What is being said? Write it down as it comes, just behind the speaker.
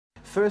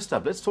First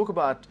up, let's talk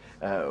about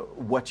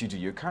what you do.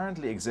 You're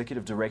currently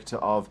Executive Director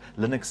of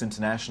Linux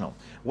International.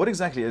 What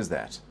exactly is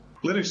that?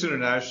 Linux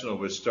International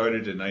was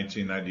started in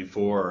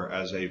 1994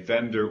 as a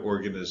vendor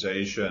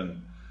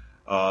organization.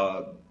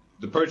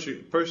 The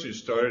person who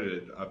started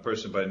it, a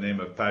person by the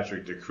name of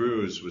Patrick de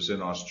Cruz, was in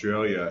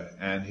Australia,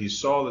 and he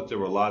saw that there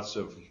were lots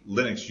of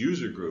Linux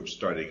user groups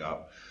starting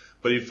up,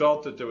 but he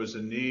felt that there was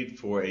a need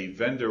for a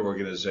vendor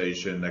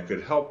organization that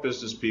could help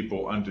business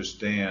people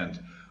understand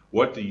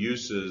what the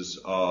uses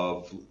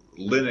of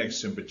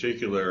Linux in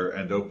particular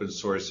and open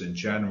source in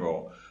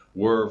general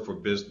were for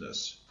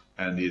business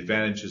and the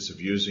advantages of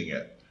using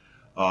it.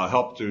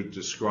 Helped to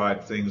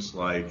describe things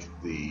like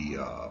the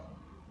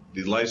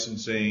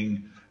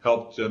licensing,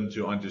 helped them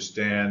to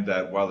understand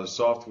that while the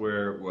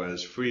software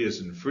was free as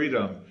in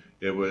freedom,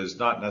 it was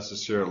not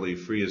necessarily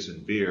free as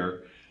in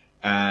beer,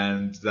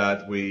 and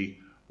that we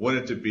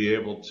wanted to be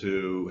able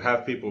to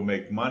have people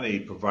make money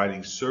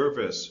providing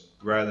service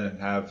rather than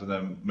have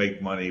them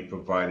make money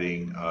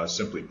providing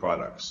simply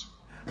products.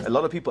 A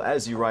lot of people,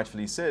 as you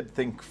rightfully said,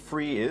 think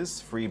free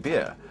is free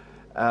beer.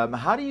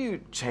 How do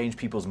you change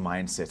people's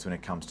mindsets when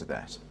it comes to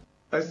that?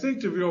 I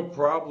think the real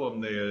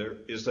problem there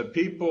is that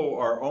people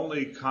are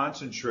only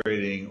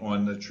concentrating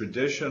on the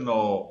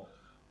traditional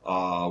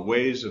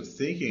ways of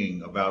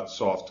thinking about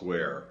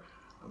software.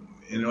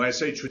 And when I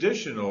say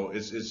traditional,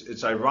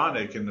 it's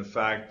ironic in the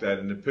fact that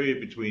in the period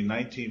between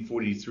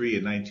 1943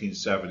 and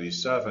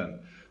 1977,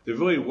 there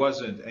really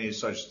wasn't any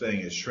such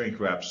thing as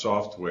shrink-wrap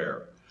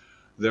software.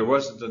 There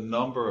wasn't the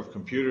number of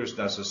computers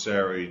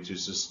necessary to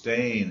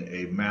sustain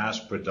a mass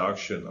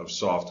production of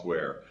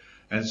software.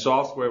 And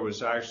software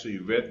was actually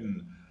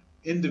written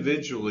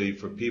individually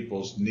for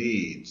people's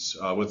needs,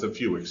 with a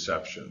few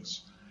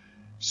exceptions.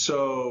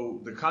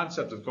 So the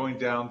concept of going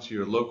down to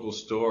your local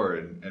store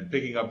and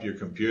picking up your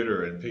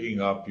computer and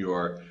picking up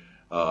your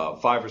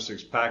 5 or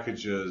 6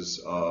 packages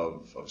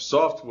of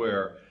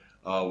software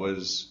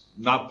was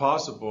not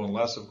possible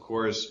unless, of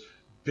course,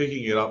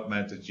 picking it up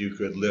meant that you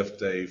could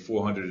lift a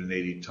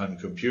 480-ton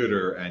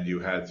computer and you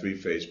had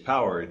 3-phase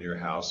power in your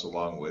house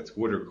along with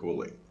water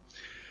cooling.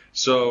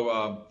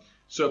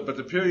 But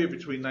the period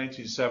between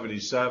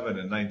 1977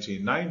 and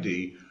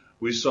 1990,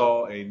 we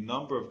saw a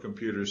number of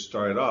computers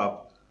start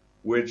up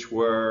which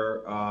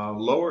were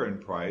lower in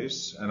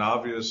price and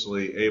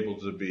obviously able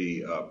to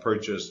be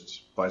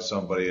purchased by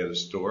somebody at a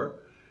store,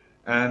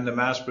 and the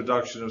mass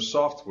production of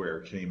software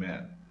came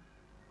in.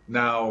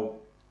 Now,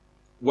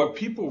 what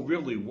people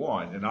really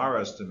want, in our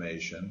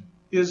estimation,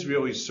 is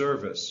really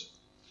service.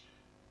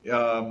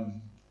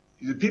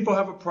 People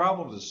have a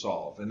problem to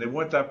solve, and they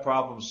want that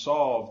problem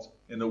solved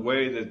in a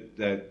way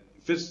that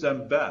fits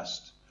them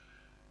best.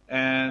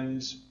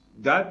 And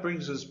that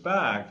brings us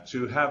back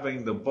to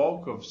having the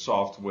bulk of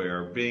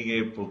software being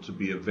able to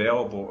be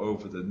available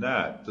over the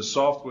net. The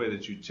software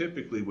that you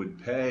typically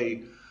would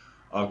pay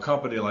a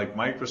company like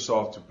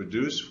Microsoft to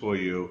produce for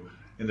you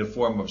in the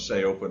form of,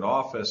 say,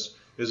 OpenOffice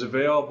is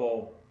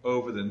available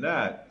over the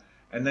net,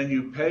 and then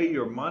you pay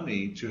your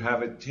money to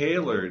have it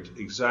tailored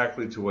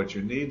exactly to what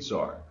your needs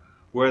are,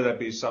 whether that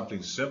be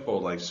something simple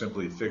like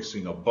simply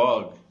fixing a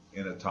bug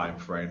in a time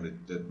frame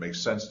that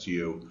makes sense to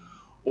you,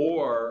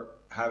 or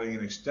having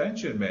an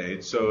extension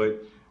made so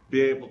it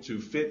be able to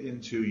fit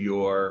into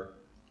your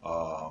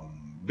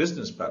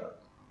business better.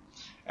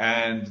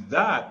 And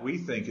that, we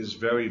think, is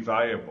very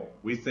valuable.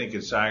 We think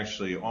it's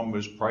actually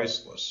almost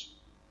priceless.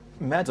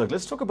 Mad Dog,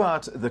 let's talk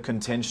about the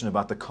contention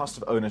about the cost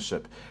of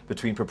ownership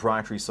between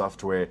proprietary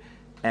software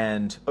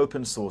and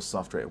open source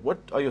software. What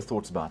are your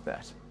thoughts about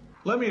that?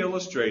 Let me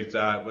illustrate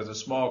that with a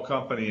small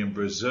company in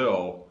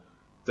Brazil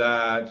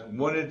that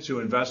wanted to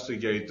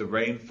investigate the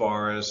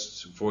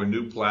rainforests for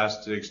new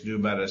plastics, new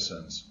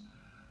medicines.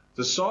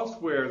 The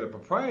software, the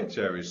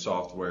proprietary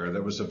software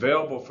that was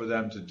available for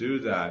them to do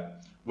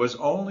that was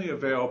only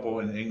available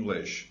in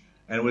English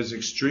and was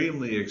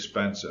extremely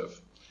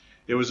expensive.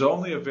 It was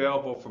only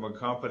available from a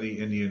company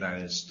in the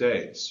United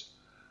States.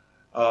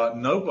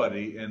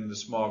 Nobody in the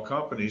small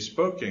company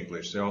spoke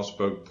English. They all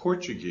spoke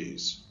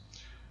Portuguese.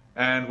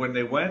 And when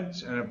they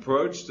went and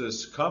approached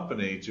this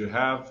company to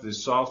have the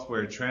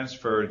software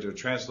transferred or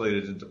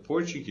translated into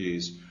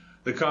Portuguese,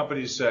 the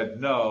company said,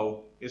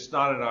 no, it's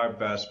not in our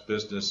best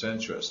business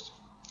interest.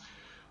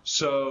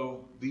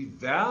 So the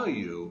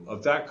value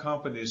of that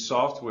company's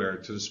software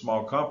to the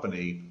small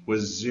company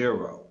was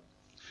zero.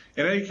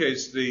 In any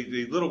case,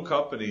 the little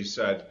company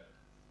said,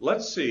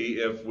 let's see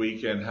if we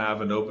can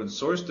have an open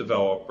source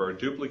developer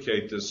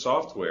duplicate this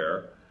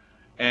software,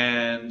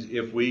 and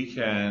if we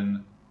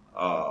can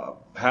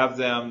have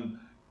them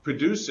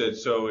produce it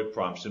so it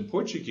prompts in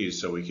Portuguese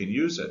so we can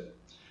use it.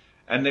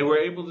 And they were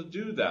able to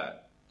do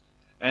that.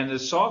 And the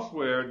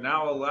software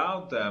now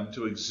allowed them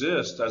to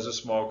exist as a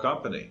small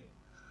company.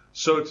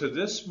 So to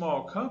this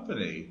small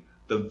company,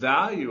 the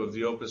value of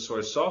the open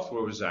source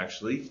software was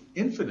actually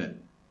infinite,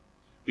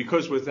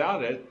 because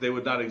without it, they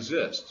would not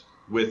exist.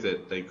 With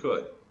it, they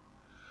could.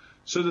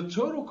 So the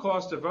total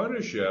cost of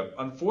ownership,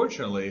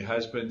 unfortunately,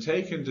 has been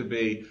taken to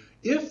be,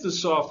 if the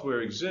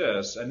software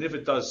exists and if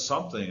it does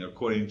something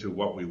according to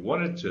what we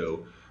want it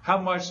to, How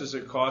much does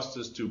it cost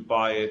us to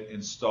buy it,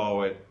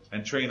 install it,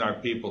 and train our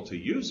people to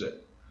use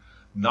it?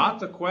 Not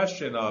the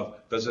question of,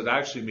 does it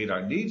actually meet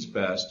our needs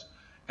best,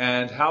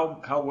 and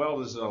how well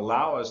does it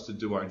allow us to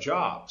do our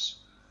jobs?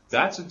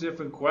 That's a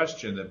different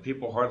question that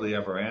people hardly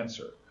ever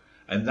answer.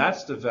 And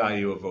that's the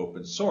value of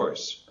open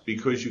source,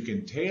 because you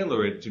can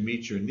tailor it to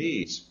meet your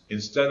needs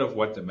instead of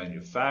what the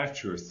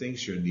manufacturer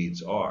thinks your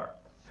needs are.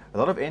 A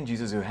lot of end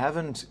users who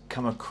haven't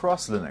come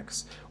across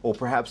Linux, or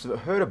perhaps have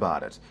heard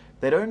about it,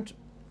 they don't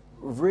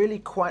really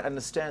quite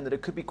understand that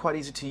it could be quite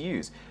easy to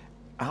use.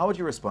 How would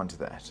you respond to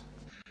that?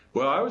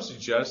 Well, I would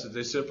suggest that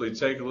they simply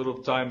take a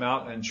little time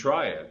out and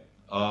try it.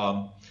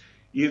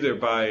 Either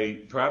by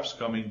perhaps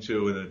coming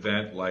to an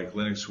event like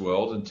Linux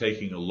World and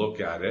taking a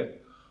look at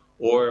it,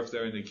 or if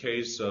they're in the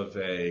case of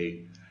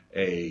a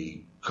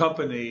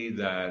company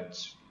that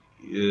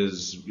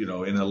is, in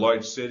a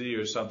large city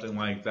or something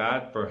like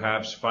that,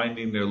 perhaps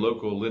finding their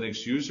local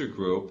Linux user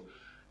group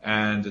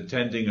and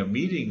attending a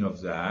meeting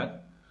of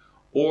that,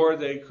 or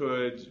they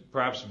could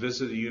perhaps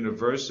visit a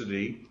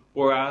university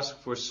or ask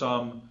for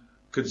some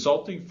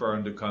consulting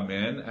firm to come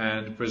in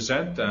and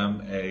present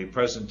them a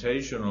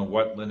presentation on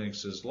what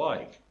Linux is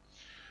like.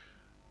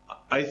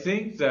 I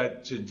think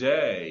that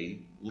today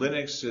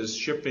Linux is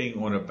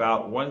shipping on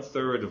about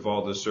 1/3 of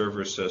all the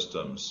server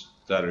systems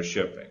that are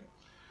shipping.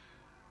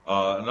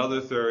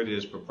 Another third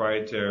is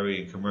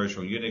proprietary and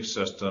commercial Unix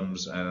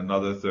systems, and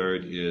another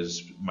third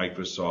is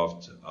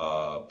Microsoft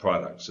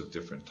products of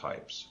different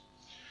types.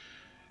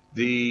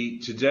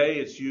 Today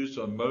it's used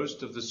on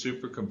most of the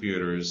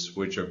supercomputers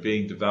which are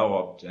being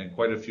developed, and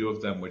quite a few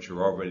of them which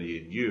are already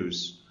in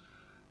use.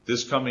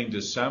 This coming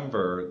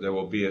December, there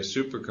will be a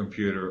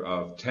supercomputer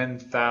of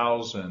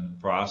 10,000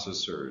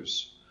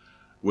 processors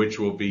which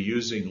will be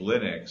using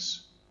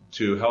Linux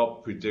to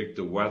help predict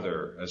the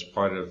weather as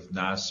part of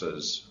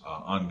NASA's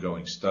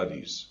ongoing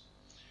studies.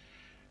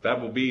 That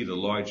will be the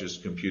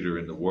largest computer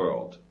in the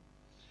world.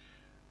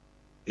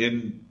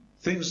 In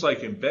things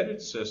like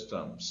embedded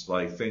systems,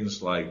 like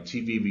things like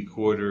TV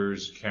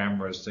recorders,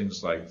 cameras,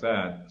 things like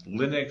that,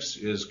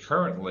 Linux is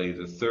currently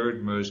the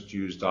third most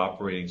used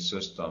operating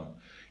system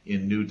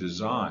in new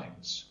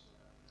designs.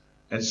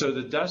 And so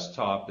the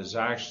desktop is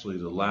actually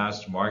the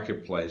last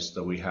marketplace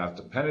that we have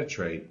to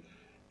penetrate,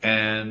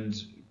 and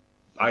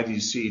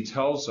IDC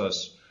tells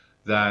us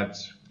that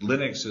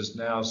Linux is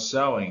now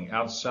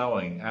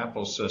outselling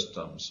Apple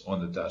systems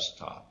on the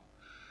desktop.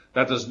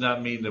 That does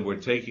not mean that we're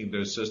taking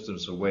those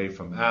systems away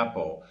from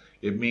Apple.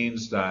 It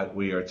means that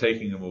we are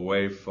taking them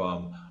away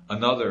from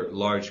another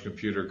large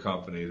computer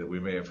company that we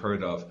may have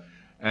heard of.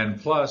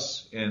 And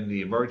plus, in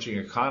the emerging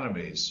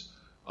economies,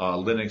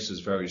 Linux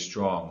is very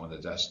strong on the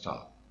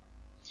desktop.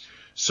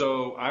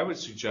 So I would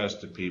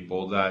suggest to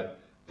people that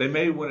they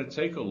may want to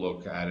take a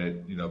look at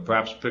it,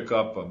 perhaps pick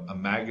up a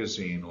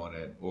magazine on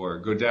it, or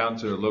go down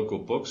to their local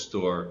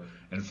bookstore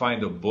and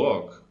find a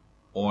book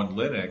on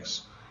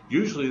Linux.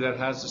 Usually that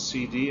has a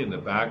CD in the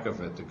back of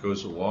it that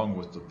goes along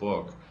with the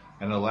book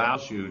and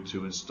allows you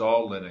to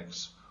install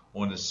Linux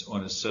on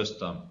a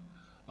system,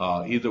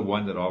 either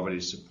one that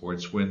already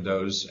supports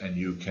Windows, and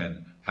you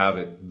can have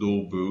it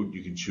dual boot.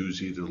 You can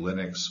choose either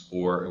Linux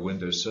or a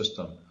Windows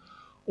system,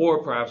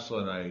 or perhaps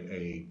on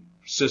a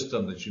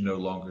system that you no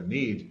longer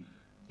need.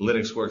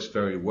 Linux works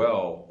very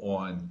well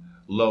on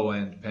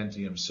low-end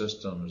Pentium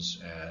systems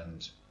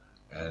and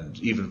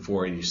even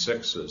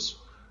 486s.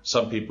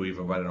 Some people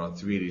even run it on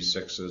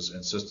 386s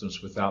and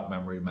systems without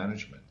memory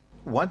management.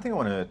 One thing I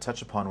want to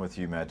touch upon with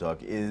you, Mad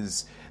Dog,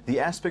 is the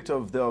aspect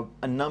of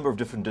a number of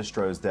different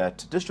distros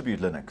that distribute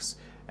Linux.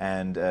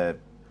 And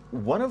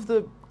one of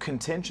the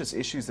contentious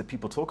issues that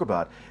people talk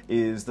about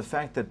is the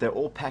fact that they're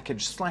all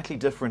packaged slightly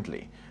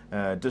differently.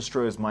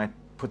 Distros might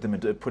put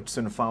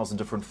certain files in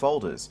different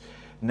folders.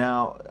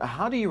 Now,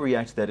 how do you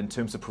react to that in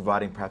terms of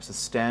providing perhaps a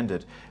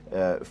standard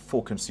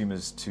for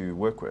consumers to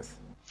work with?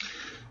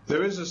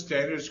 There is a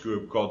standards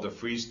group called the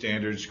Free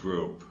Standards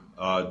Group,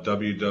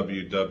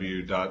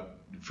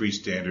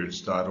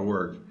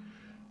 www.freestandards.org,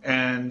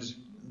 and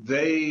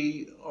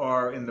they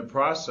are in the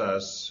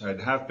process,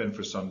 and have been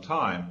for some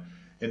time,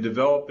 in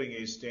developing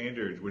a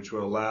standard which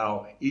will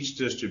allow each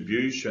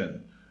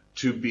distribution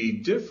to be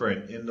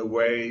different in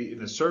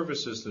the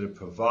services that it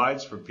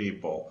provides for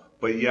people,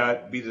 but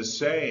yet be the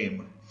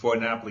same for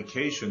an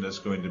application that's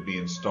going to be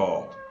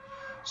installed.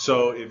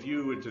 So if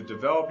you were to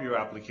develop your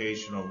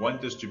application on one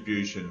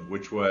distribution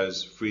which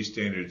was Free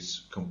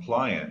Standards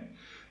compliant,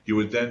 you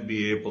would then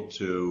be able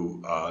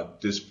to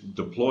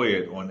deploy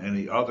it on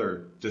any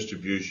other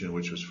distribution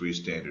which was Free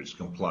Standards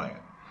compliant.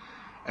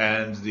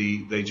 And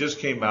they just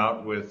came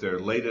out with their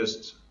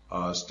latest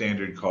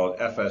standard called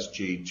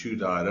FSG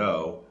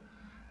 2.0,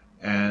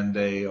 and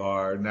they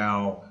are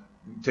now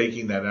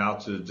taking that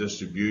out to the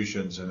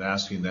distributions and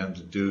asking them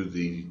to do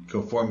the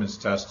conformance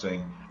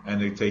testing,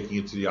 and they're taking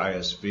it to the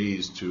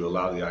ISVs to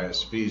allow the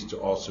ISVs to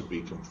also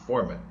be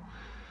conformant.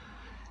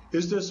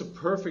 Is this a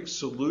perfect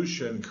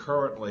solution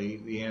currently?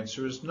 The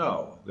answer is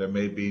no. There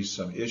may be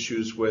some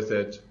issues with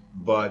it,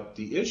 but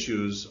the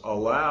issues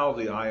allow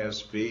the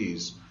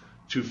ISVs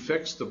to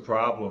fix the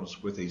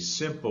problems with a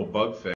simple bug fix.